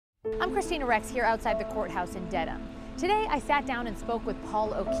I'm Christina Rex here outside the courthouse in Dedham. Today I sat down and spoke with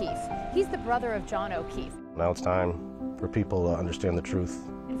Paul O'Keefe. He's the brother of John O'Keefe. Now it's time for people to understand the truth.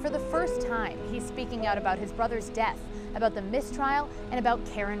 And for the first time, he's speaking out about his brother's death, about the mistrial, and about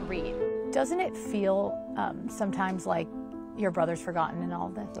Karen Reed. Doesn't it feel sometimes like your brother's forgotten in all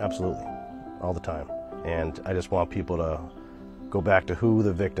of this? Absolutely, all the time. And I just want people to go back to who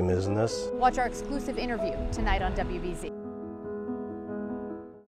the victim is in this. Watch our exclusive interview tonight on WBZ.